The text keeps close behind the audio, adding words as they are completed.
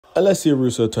Alessia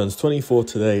Russo turns 24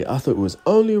 today. I thought it was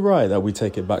only right that we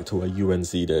take it back to her UNC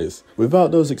days.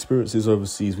 Without those experiences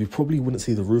overseas, we probably wouldn't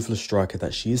see the ruthless striker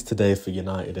that she is today for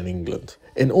United in England.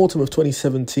 In autumn of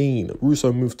 2017,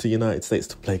 Russo moved to the United States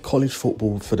to play college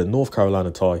football for the North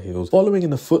Carolina Tar Heels, following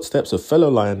in the footsteps of fellow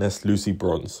Lioness Lucy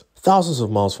Bronze. Thousands of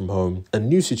miles from home, a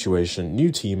new situation, new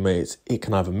teammates, it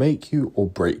can either make you or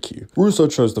break you. Russo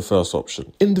chose the first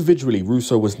option. Individually,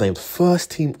 Russo was named first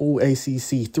team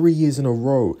All-ACC 3 years in a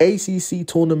row, ACC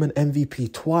tournament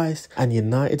MVP twice, and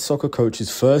United Soccer Coach's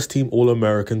first team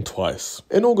All-American twice.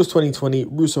 In August 2020,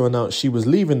 Russo announced she was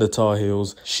leaving the Tar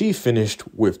Heels. She finished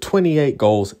with 28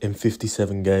 goals in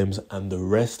 57 games, and the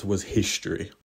rest was history.